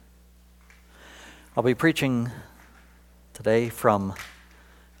I'll be preaching today from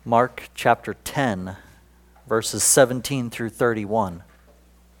Mark chapter 10, verses 17 through 31.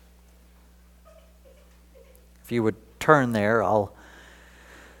 If you would turn there, I'll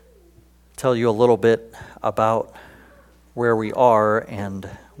tell you a little bit about where we are, and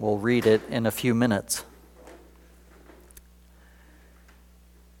we'll read it in a few minutes.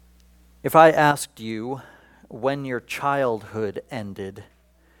 If I asked you when your childhood ended,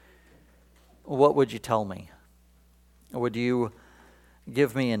 what would you tell me? Would you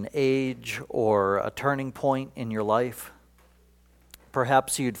give me an age or a turning point in your life?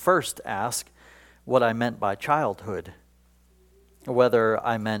 Perhaps you'd first ask what I meant by childhood, whether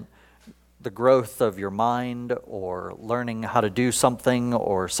I meant the growth of your mind or learning how to do something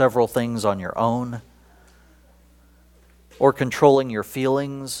or several things on your own, or controlling your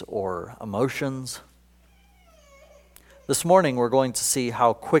feelings or emotions. This morning we're going to see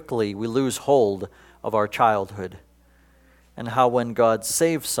how quickly we lose hold of our childhood, and how when God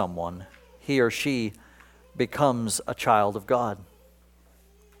saves someone, he or she becomes a child of God.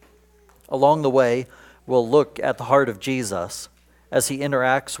 Along the way, we'll look at the heart of Jesus as he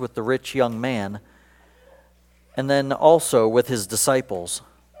interacts with the rich young man, and then also with his disciples.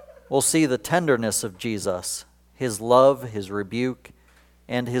 We'll see the tenderness of Jesus, his love, his rebuke,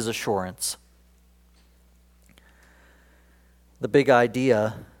 and his assurance. The big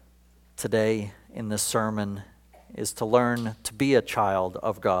idea today in this sermon is to learn to be a child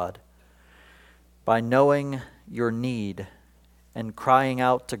of God by knowing your need and crying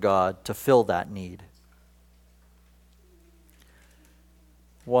out to God to fill that need.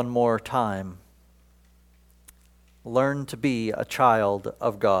 One more time. Learn to be a child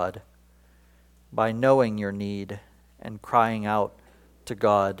of God by knowing your need and crying out to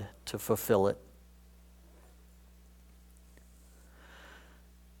God to fulfill it.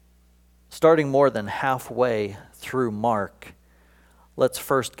 Starting more than halfway through Mark, let's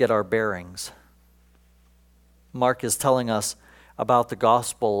first get our bearings. Mark is telling us about the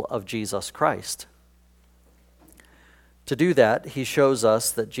gospel of Jesus Christ. To do that, he shows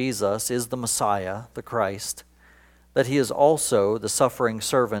us that Jesus is the Messiah, the Christ, that he is also the suffering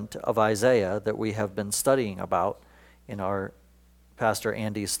servant of Isaiah that we have been studying about in our Pastor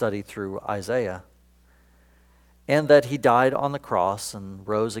Andy's study through Isaiah, and that he died on the cross and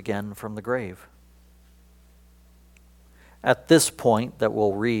rose again from the grave. At this point that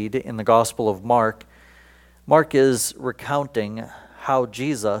we'll read in the Gospel of Mark, Mark is recounting how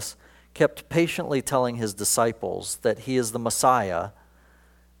Jesus kept patiently telling his disciples that he is the Messiah,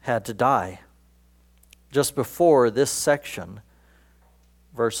 had to die. Just before this section,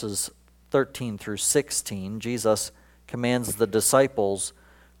 verses 13 through 16, Jesus commands the disciples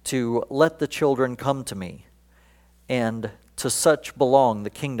to let the children come to me, and to such belong the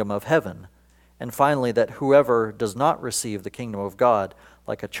kingdom of heaven. And finally, that whoever does not receive the kingdom of God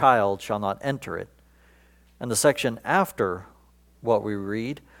like a child shall not enter it. And the section after what we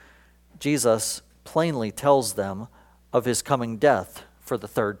read, Jesus plainly tells them of his coming death for the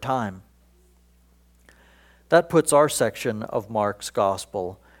third time. That puts our section of Mark's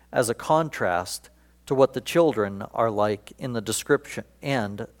gospel as a contrast to what the children are like in the description,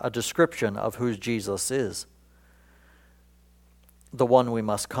 and a description of who Jesus is, the one we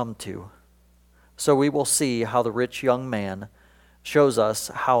must come to. So we will see how the rich young man shows us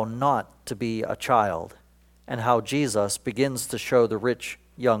how not to be a child, and how Jesus begins to show the rich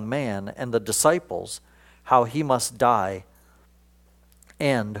young man and the disciples how he must die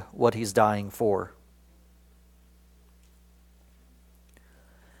and what he's dying for.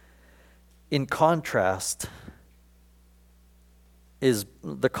 The contrast is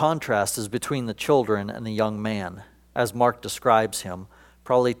between the children and the young man, as Mark describes him,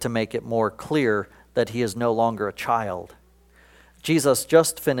 probably to make it more clear that he is no longer a child. Jesus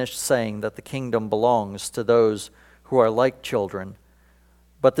just finished saying that the kingdom belongs to those who are like children,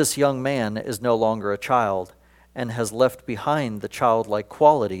 but this young man is no longer a child and has left behind the childlike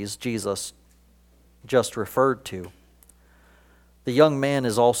qualities Jesus just referred to. The young man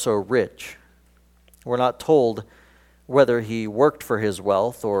is also rich. We're not told whether he worked for his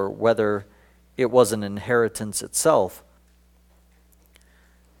wealth or whether it was an inheritance itself,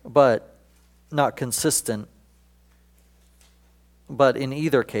 but not consistent. But in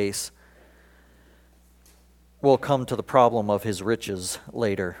either case, we'll come to the problem of his riches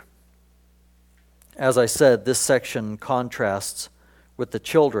later. As I said, this section contrasts with the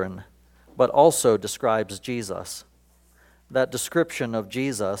children, but also describes Jesus. That description of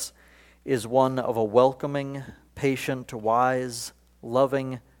Jesus is one of a welcoming, patient, wise,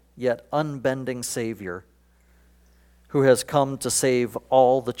 loving, yet unbending Savior who has come to save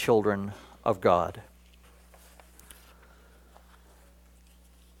all the children of God.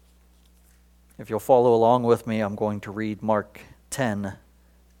 If you'll follow along with me, I'm going to read Mark 10,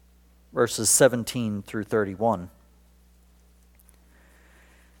 verses 17 through 31.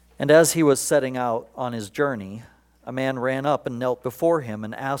 And as he was setting out on his journey, a man ran up and knelt before him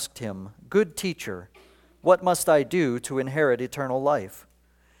and asked him, "Good teacher, what must I do to inherit eternal life?"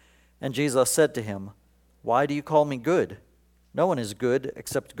 And Jesus said to him, "Why do you call me good? No one is good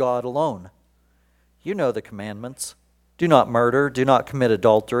except God alone. You know the commandments. Do not murder, do not commit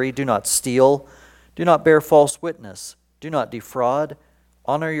adultery, do not steal, do not bear false witness, do not defraud,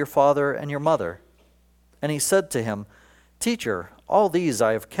 honor your father and your mother." And he said to him, "Teacher, all these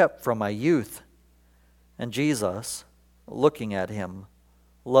I have kept from my youth." And Jesus, looking at him,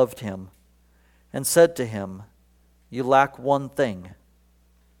 loved him, and said to him, "You lack one thing.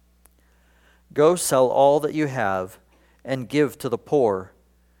 Go sell all that you have and give to the poor,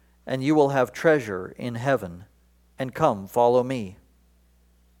 and you will have treasure in heaven, and come follow me."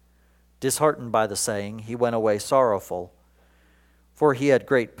 Disheartened by the saying, he went away sorrowful, for he had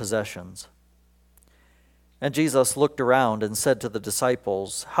great possessions. And Jesus looked around and said to the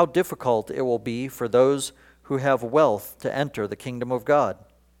disciples, "How difficult it will be for those who have wealth to enter the kingdom of God."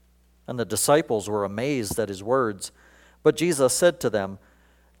 And the disciples were amazed at his words. But Jesus said to them,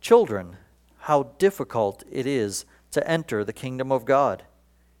 "Children, how difficult it is to enter the kingdom of God.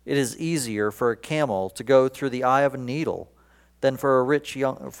 It is easier for a camel to go through the eye of a needle than for a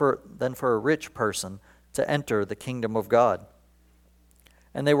rich person to enter the kingdom of God."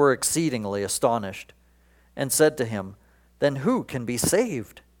 And they were exceedingly astonished, and said to him, "Then who can be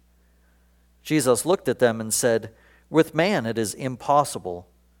saved?" Jesus looked at them and said, "With man it is impossible,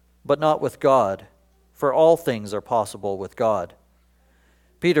 but not with God, for all things are possible with God."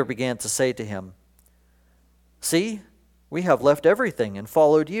 Peter began to say to him, "See, we have left everything and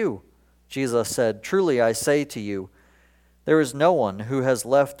followed you." Jesus said, "Truly I say to you, there is no one who has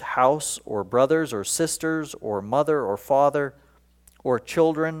left house or brothers or sisters or mother or father or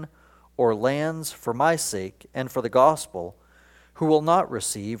children or lands for my sake and for the gospel, who will not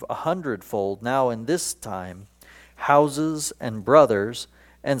receive 100-fold now in this time houses and brothers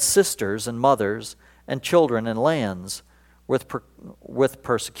and sisters and mothers and children and lands with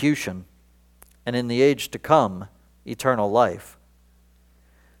persecution, and in the age to come eternal life.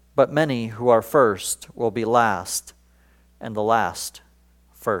 But many who are first will be last, and the last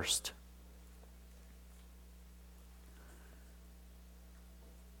first."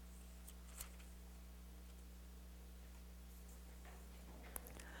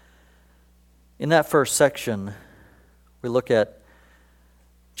 In that first section, we look at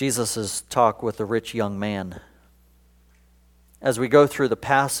Jesus' talk with the rich young man. As we go through the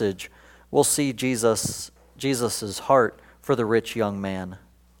passage, we'll see Jesus' heart for the rich young man.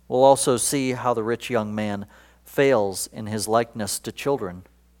 We'll also see how the rich young man fails in his likeness to children.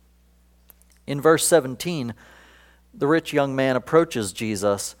 In verse 17, the rich young man approaches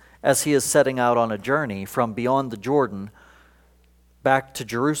Jesus as he is setting out on a journey from beyond the Jordan back to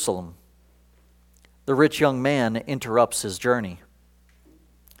Jerusalem. The rich young man interrupts his journey.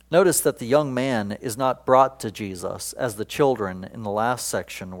 Notice that the young man is not brought to Jesus as the children in the last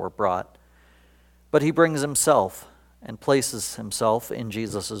section were brought, but he brings himself and places himself in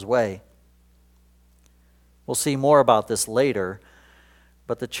Jesus' way. We'll see more about this later,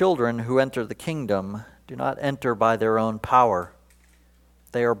 but the children who enter the kingdom do not enter by their own power.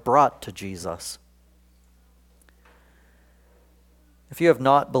 They are brought to Jesus. If you have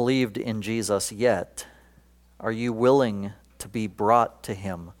not believed in Jesus yet, are you willing to be brought to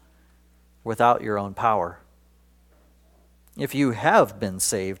him without your own power? If you have been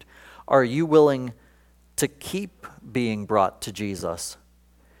saved, are you willing to keep being brought to Jesus,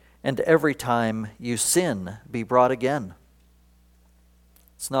 and every time you sin, be brought again?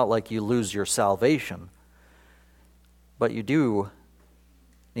 It's not like you lose your salvation, but you do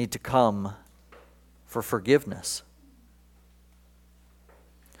need to come for forgiveness.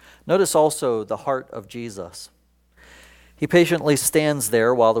 Notice also the heart of Jesus. He patiently stands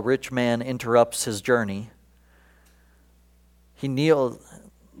there while the rich man interrupts his journey. The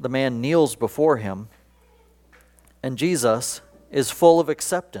man kneels before him, and Jesus is full of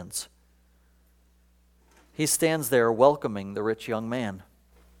acceptance. He stands there welcoming the rich young man.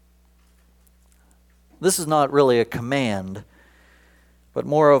 This is not really a command, but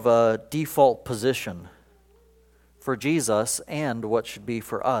more of a default position for Jesus and what should be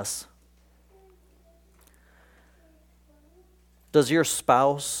for us. Does your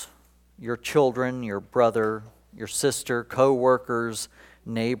spouse, your children, your brother, your sister, co-workers,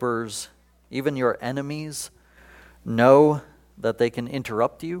 neighbors, even your enemies know that they can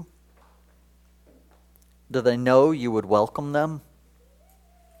interrupt you? Do they know you would welcome them?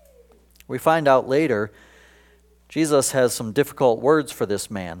 We find out later Jesus has some difficult words for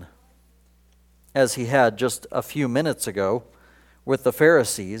this man, as he had just a few minutes ago with the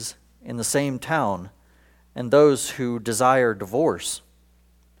Pharisees in the same town and those who desire divorce.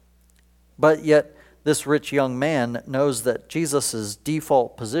 But yet, this rich young man knows that Jesus'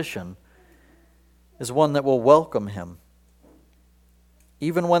 default position is one that will welcome him.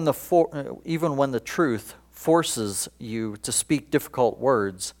 Even when the truth forces you to speak difficult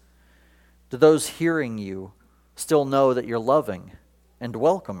words, do those hearing you still know that you're loving and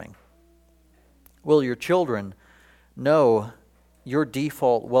welcoming? Will your children know your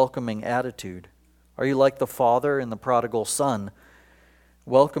default welcoming attitude? Are you like the father in the prodigal son,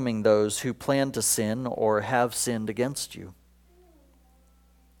 welcoming those who plan to sin or have sinned against you?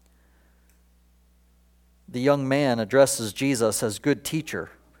 The young man addresses Jesus as good teacher.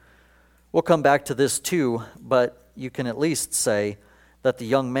 We'll come back to this too, but you can at least say that the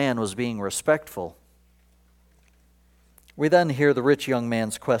young man was being respectful. We then hear the rich young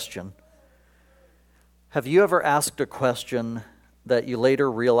man's question. Have you ever asked a question that you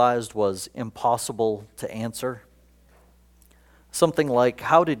later realized was impossible to answer? Something like,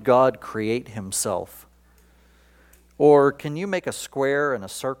 how did God create himself? Or can you make a square and a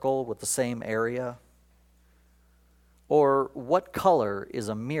circle with the same area? Or what color is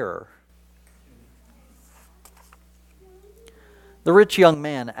a mirror? The rich young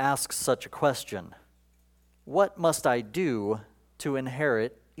man asks such a question. What must I do to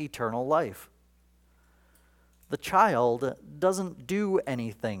inherit eternal life? The child doesn't do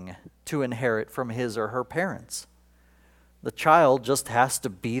anything to inherit from his or her parents. The child just has to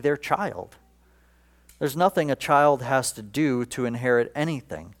be their child. There's nothing a child has to do to inherit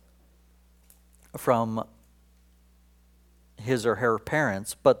anything from his or her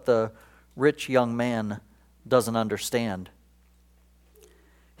parents, but the rich young man doesn't understand.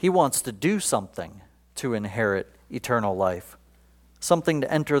 He wants to do something to inherit eternal life, something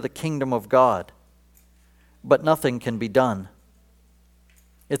to enter the kingdom of God, but nothing can be done.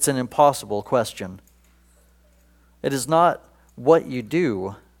 It's an impossible question. It is not what you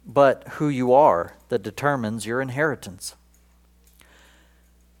do, but who you are that determines your inheritance.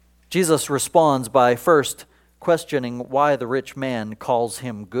 Jesus responds by first questioning why the rich man calls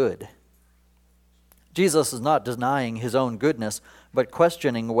him good. Jesus is not denying his own goodness, but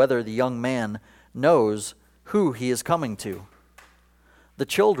questioning whether the young man knows who he is coming to. The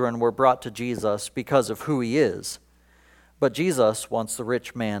children were brought to Jesus because of who he is, but Jesus wants the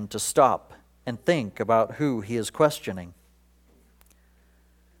rich man to stop and think about who he is questioning.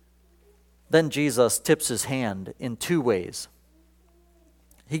 Then Jesus tips his hand in two ways.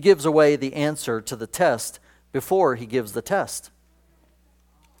 He gives away the answer to the test before he gives the test.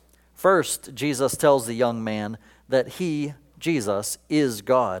 First, Jesus tells the young man that he, Jesus, is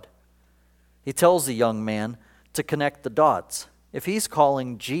God. He tells the young man to connect the dots. If he's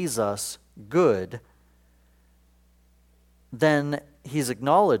calling Jesus good, then he's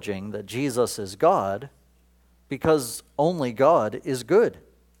acknowledging that Jesus is God because only God is good.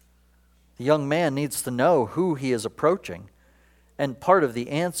 The young man needs to know who he is approaching, and part of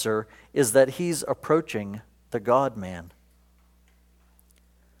the answer is that he's approaching the God-man.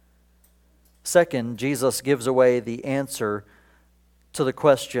 Second, Jesus gives away the answer to the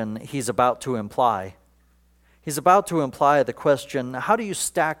question he's about to imply. He's about to imply the question, how do you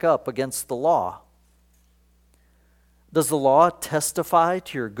stack up against the law? Does the law testify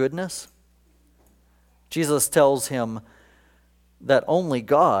to your goodness? Jesus tells him that only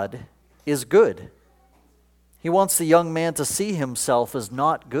God is good. He wants the young man to see himself as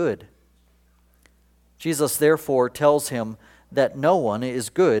not good. Jesus therefore tells him that no one is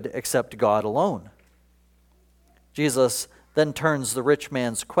good except God alone. Jesus then turns the rich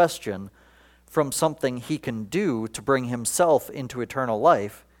man's question from something he can do to bring himself into eternal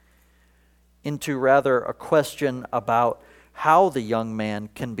life into rather a question about how the young man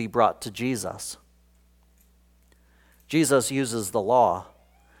can be brought to Jesus. Jesus uses the law,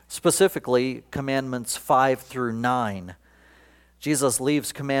 specifically commandments 5 through 9. Jesus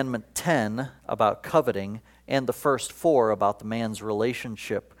leaves commandment 10 about coveting and the first 4 about the man's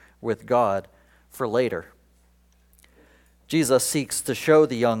relationship with God for later. Jesus seeks to show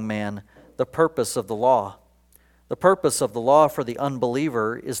the young man the purpose of the law. The purpose of the law for the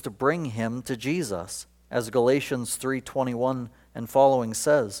unbeliever is to bring him to Jesus, as Galatians 3:21 and following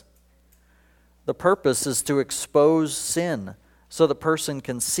says. The purpose is to expose sin so the person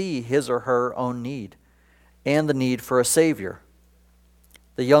can see his or her own need and the need for a Savior.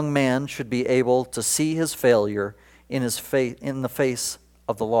 The young man should be able to see his failure in the face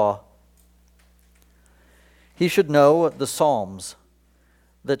of the law. He should know the Psalms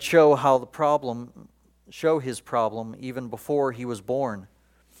that show his problem even before he was born,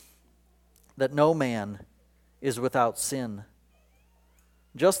 that no man is without sin.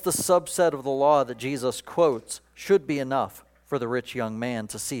 Just the subset of the law that Jesus quotes should be enough for the rich young man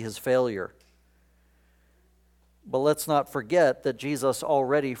to see his failure. But let's not forget that Jesus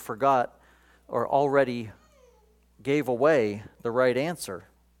already gave away the right answer.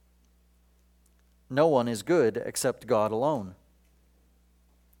 No one is good except God alone.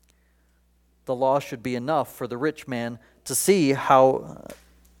 The law should be enough for the rich man to see how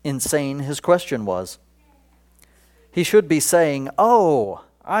insane his question was. He should be saying, "Oh,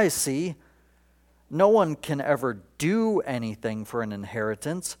 I see. No one can ever do anything for an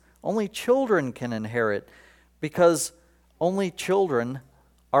inheritance. Only children can inherit, because only children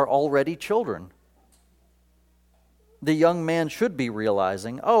are already children." The young man should be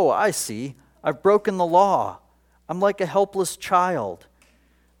realizing, "Oh, I see. I've broken the law. I'm like a helpless child.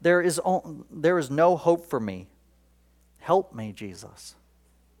 There is no hope for me. Help me, Jesus."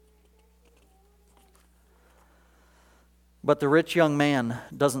 But the rich young man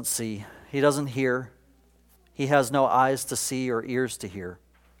doesn't see. He doesn't hear. He has no eyes to see or ears to hear.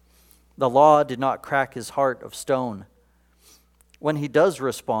 The law did not crack his heart of stone. When he does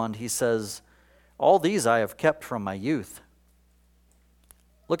respond, he says, "All these I have kept from my youth."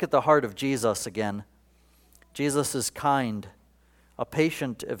 Look at the heart of Jesus again. Jesus is kind, a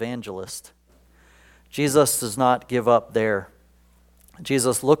patient evangelist. Jesus does not give up there.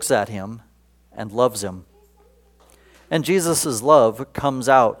 Jesus looks at him and loves him. And Jesus' love comes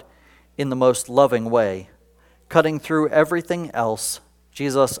out in the most loving way. Cutting through everything else,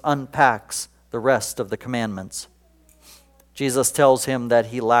 Jesus unpacks the rest of the commandments. Jesus tells him that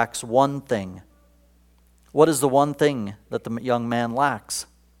he lacks one thing. What is the one thing that the young man lacks?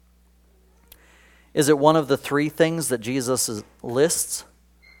 Is it one of the three things that Jesus lists?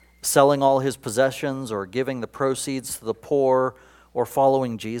 Selling all his possessions, or giving the proceeds to the poor, or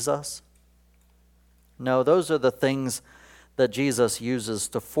following Jesus? No, those are the things that Jesus uses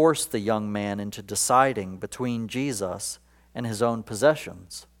to force the young man into deciding between Jesus and his own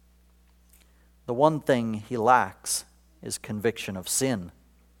possessions. The one thing he lacks is conviction of sin.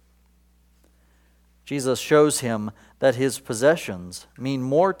 Jesus shows him that his possessions mean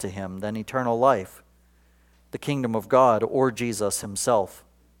more to him than eternal life, the kingdom of God, or Jesus himself.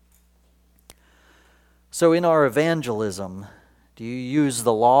 So in our evangelism, do you use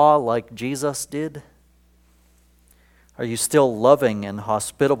the law like Jesus did? Are you still loving and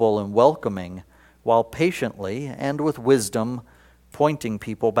hospitable and welcoming, while patiently and with wisdom pointing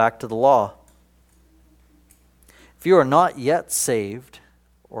people back to the law? If you are not yet saved,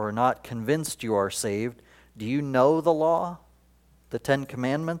 or are not convinced you are saved, do you know the law? The 10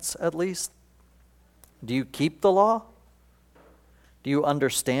 Commandments, at least? Do you keep the law? Do you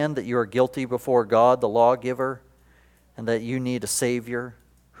understand that you are guilty before God, the lawgiver, and that you need a Savior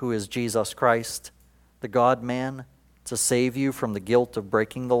who is Jesus Christ, the God-man, to save you from the guilt of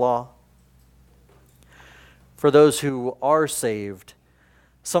breaking the law? For those who are saved,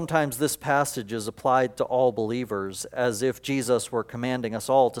 sometimes this passage is applied to all believers as if Jesus were commanding us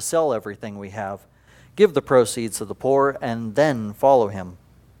all to sell everything we have, give the proceeds to the poor, and then follow him.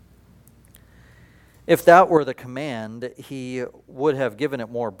 If that were the command, he would have given it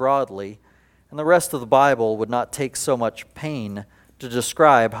more broadly, and the rest of the Bible would not take so much pain to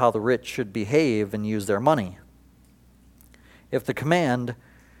describe how the rich should behave and use their money. If the command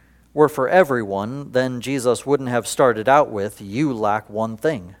were for everyone, then Jesus wouldn't have started out with, "You lack one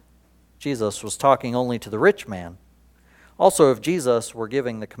thing." Jesus was talking only to the rich man. Also, if Jesus were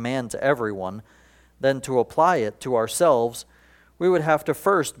giving the command to everyone, then to apply it to ourselves, we would have to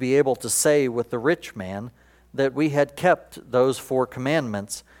first be able to say with the rich man that we had kept those 4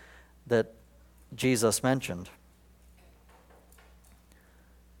 commandments that Jesus mentioned.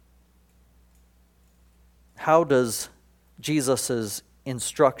 How does Jesus'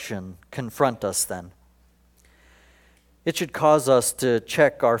 instruction confront us then? It should cause us to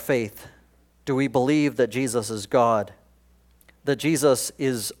check our faith. Do we believe that Jesus is God? That Jesus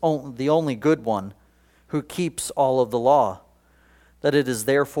is the only good one who keeps all of the law? That it is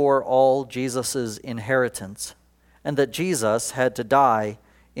therefore all Jesus' inheritance? And that Jesus had to die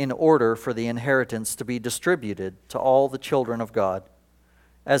in order for the inheritance to be distributed to all the children of God?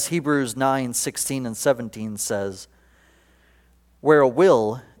 As Hebrews 9:16 and 17 says, where a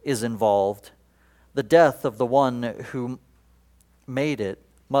will is involved, the death of the one who made it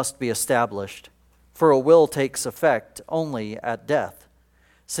must be established. For a will takes effect only at death,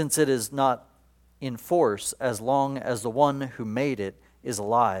 since it is not in force as long as the one who made it is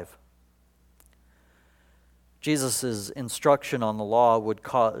alive. Jesus' instruction on the law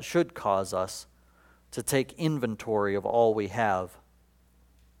should cause us to take inventory of all we have.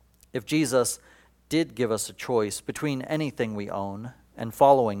 If Jesus did give us a choice between anything we own and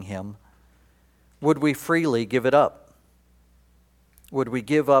following him, would we freely give it up? Would we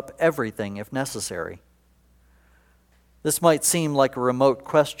give up everything if necessary? This might seem like a remote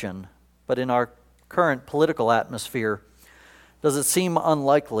question, but in our current political atmosphere, does it seem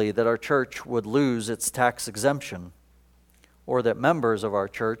unlikely that our church would lose its tax exemption, or that members of our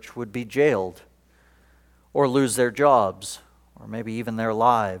church would be jailed, or lose their jobs, or maybe even their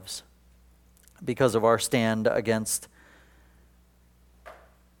lives, because of our stand against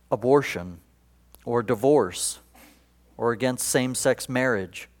abortion, or divorce, or against same-sex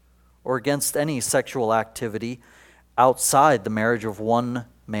marriage, or against any sexual activity outside the marriage of one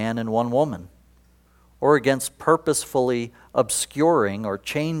man and one woman, or against purposefully obscuring or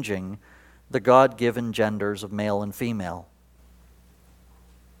changing the God-given genders of male and female?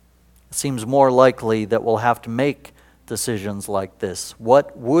 It seems more likely that we'll have to make decisions like this.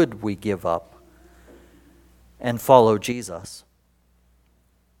 What would we give up and follow Jesus?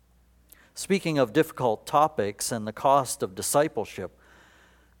 Speaking of difficult topics and the cost of discipleship,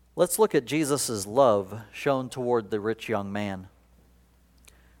 let's look at Jesus' love shown toward the rich young man.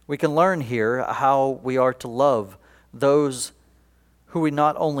 We can learn here how we are to love those who we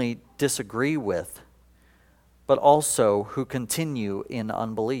not only disagree with, but also who continue in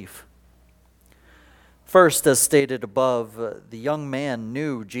unbelief. First, as stated above, the young man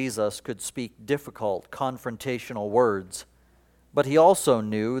knew Jesus could speak difficult, confrontational words, but he also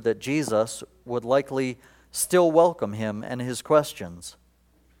knew that Jesus would likely still welcome him and his questions.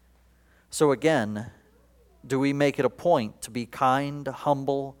 So again, do we make it a point to be kind,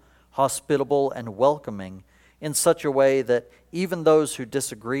 humble, hospitable, and welcoming in such a way that even those who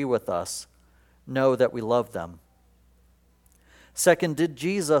disagree with us know that we love them? Second,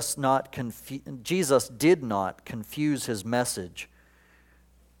 Jesus did not confuse his message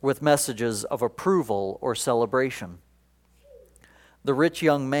with messages of approval or celebration. The rich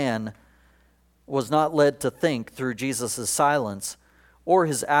young man was not led to think through Jesus' silence or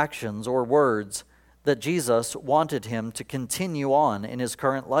his actions or words that Jesus wanted him to continue on in his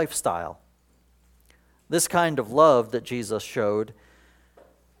current lifestyle. This kind of love that Jesus showed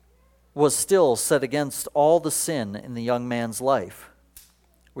was still set against all the sin in the young man's life.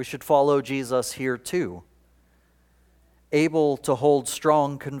 We should follow Jesus here too, able to hold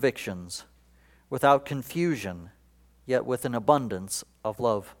strong convictions without confusion, yet with an abundance of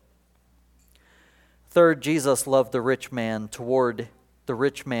love. Third, Jesus loved the rich man toward the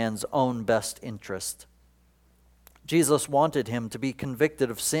rich man's own best interest. Jesus wanted him to be convicted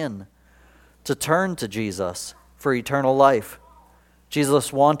of sin, to turn to Jesus for eternal life.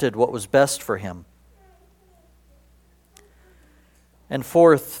 Jesus wanted what was best for him. And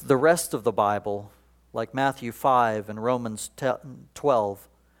fourth, the rest of the Bible, like Matthew 5 and Romans 12,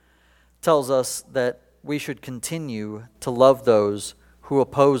 tells us that we should continue to love those who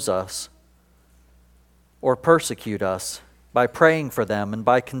oppose us or persecute us by praying for them and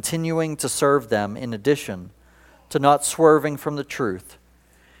by continuing to serve them in addition to not swerving from the truth,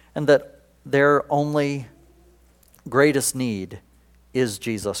 and that their only greatest need is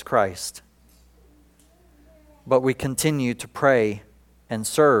Jesus Christ. But we continue to pray and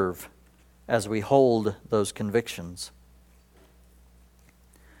serve as we hold those convictions.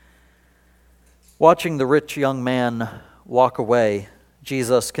 Watching the rich young man walk away,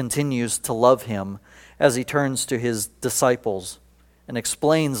 Jesus continues to love him as he turns to his disciples and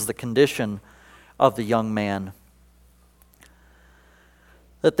explains the condition of the young man.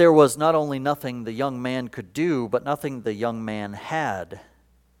 That there was not only nothing the young man could do, but nothing the young man had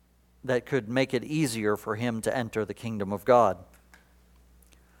that could make it easier for him to enter the kingdom of God.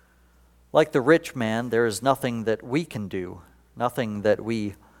 Like the rich man, there is nothing that we can do, nothing that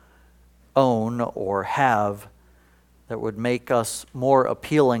we own or have that would make us more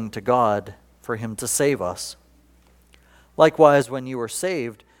appealing to God for him to save us. Likewise, when you were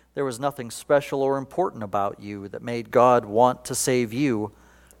saved, there was nothing special or important about you that made God want to save you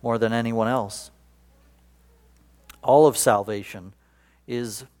more than anyone else. All of salvation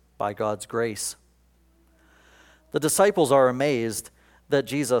is by God's grace. The disciples are amazed that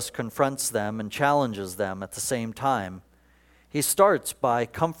Jesus confronts them and challenges them at the same time. He starts by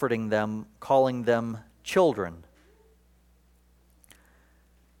comforting them, calling them children.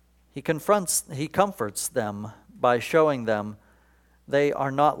 He comforts them by showing them they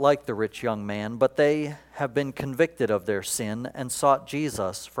are not like the rich young man, but they have been convicted of their sin and sought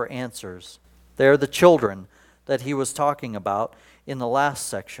Jesus for answers. They are the children that he was talking about in the last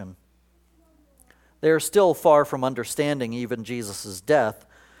section. They are still far from understanding even Jesus' death,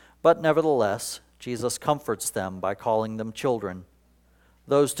 but nevertheless, Jesus comforts them by calling them children,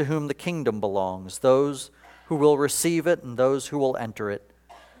 those to whom the kingdom belongs, those who will receive it and those who will enter it.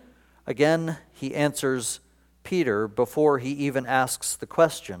 Again, he answers Peter before he even asks the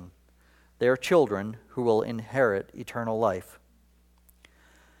question. They are children who will inherit eternal life.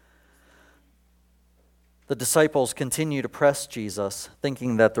 The disciples continue to press Jesus,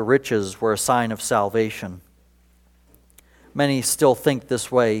 thinking that the riches were a sign of salvation. Many still think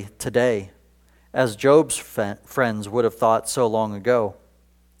this way today, as Job's friends would have thought so long ago.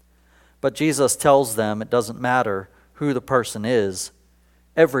 But Jesus tells them it doesn't matter who the person is.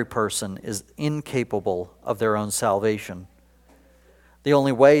 Every person is incapable of their own salvation. The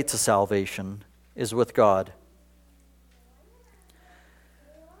only way to salvation is with God.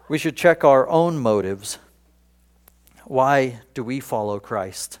 We should check our own motives. Why do we follow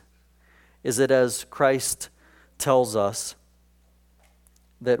Christ? Is it as Christ tells us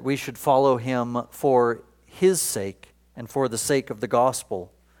that we should follow him for his sake and for the sake of the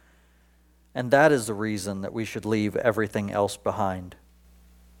gospel? And that is the reason that we should leave everything else behind.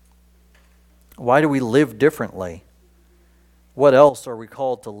 Why do we live differently? What else are we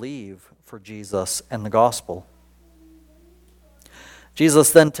called to leave for Jesus and the gospel?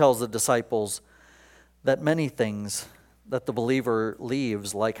 Jesus then tells the disciples that many things that the believer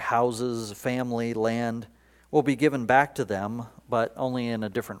leaves, like houses, family, land, will be given back to them, but only in a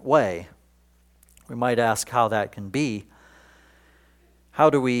different way. We might ask how that can be. How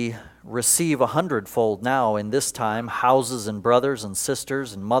do we receive 100-fold now in this time houses and brothers and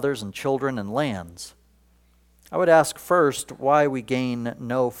sisters and mothers and children and lands? I would ask first why we gain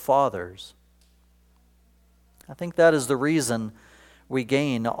no fathers. I think that is the reason we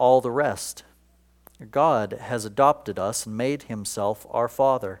gain all the rest. God has adopted us and made himself our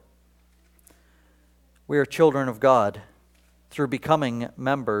Father. We are children of God. Through becoming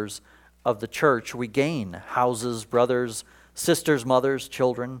members of the church, we gain houses, brothers, sisters, mothers,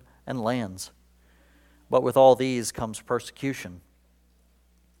 children, and lands. But with all these comes persecution.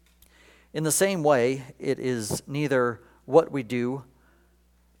 In the same way, it is neither what we do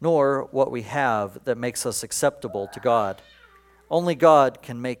nor what we have that makes us acceptable to God. Only God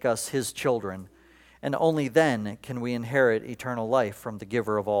can make us his children, and only then can we inherit eternal life from the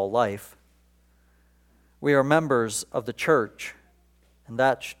giver of all life. We are members of the church, and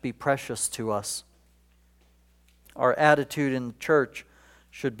that should be precious to us. Our attitude in the church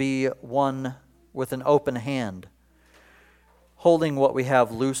should be one with an open hand, holding what we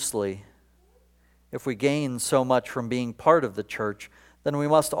have loosely. If we gain so much from being part of the church, then we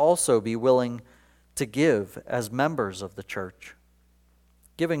must also be willing to give as members of the church.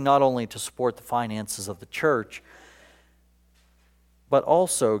 Giving not only to support the finances of the church, but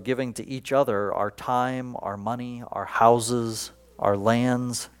also giving to each other our time, our money, our houses, our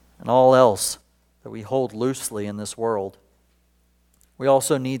lands, and all else that we hold loosely in this world. We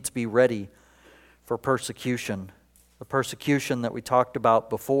also need to be ready for persecution, the persecution that we talked about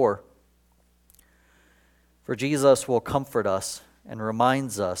before. For Jesus will comfort us and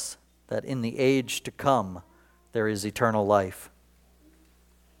reminds us that in the age to come there is eternal life.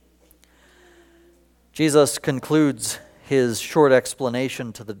 Jesus concludes his short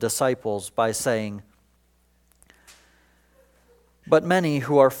explanation to the disciples by saying, "But many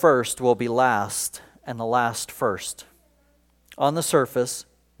who are first will be last, and the last first." On the surface,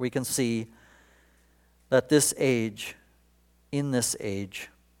 we can see that in this age,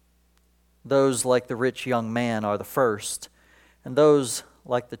 those like the rich young man are the first, and those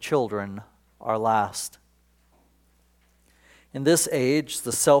like the children are last. In this age,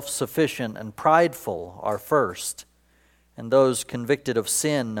 the self-sufficient and prideful are first, and those convicted of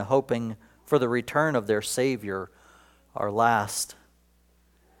sin, hoping for the return of their Savior, are last.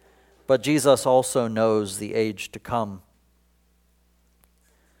 But Jesus also knows the age to come,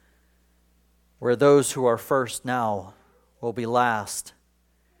 where those who are first now will be last,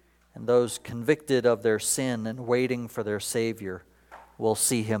 and those convicted of their sin and waiting for their Savior will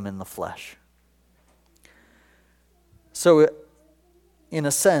see him in the flesh. So, in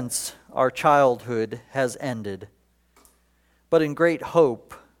a sense, our childhood has ended. But in great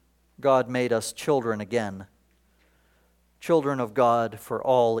hope, God made us children again, children of God for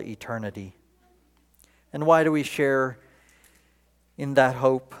all eternity. And why do we share in that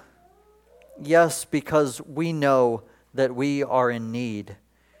hope? Yes, because we know that we are in need,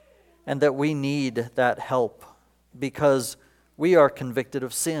 and that we need that help, because we are convicted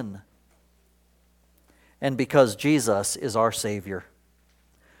of sin, and because Jesus is our Savior.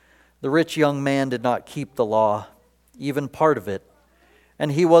 The rich young man did not keep the law, even part of it,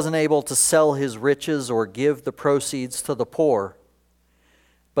 and he wasn't able to sell his riches or give the proceeds to the poor.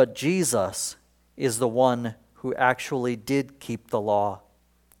 But Jesus is the one who actually did keep the law,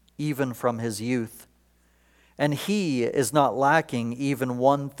 even from his youth. And he is not lacking even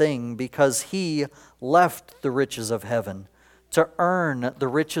one thing, because he left the riches of heaven to earn the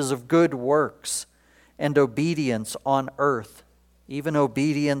riches of good works and obedience on earth, even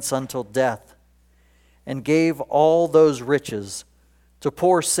obedience until death, and gave all those riches to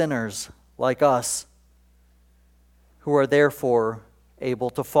poor sinners like us, who are therefore able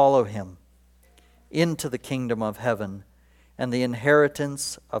to follow him into the kingdom of heaven and the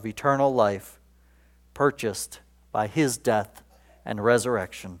inheritance of eternal life, purchased by his death and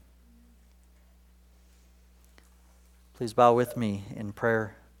resurrection. Please bow with me in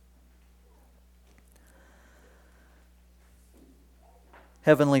prayer.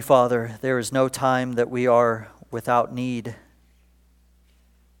 Heavenly Father, there is no time that we are without need.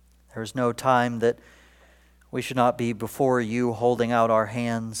 There is no time that we should not be before you holding out our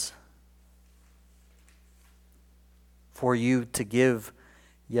hands for you to give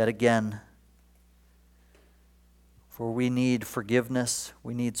yet again. For we need forgiveness,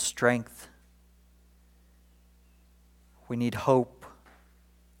 we need strength, we need hope,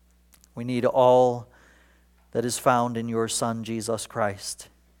 we need all that is found in your Son, Jesus Christ,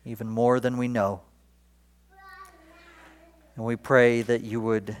 even more than we know. And we pray that you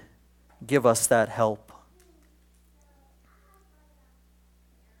would give us that help.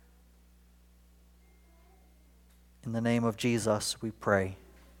 In the name of Jesus, we pray.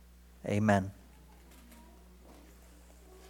 Amen.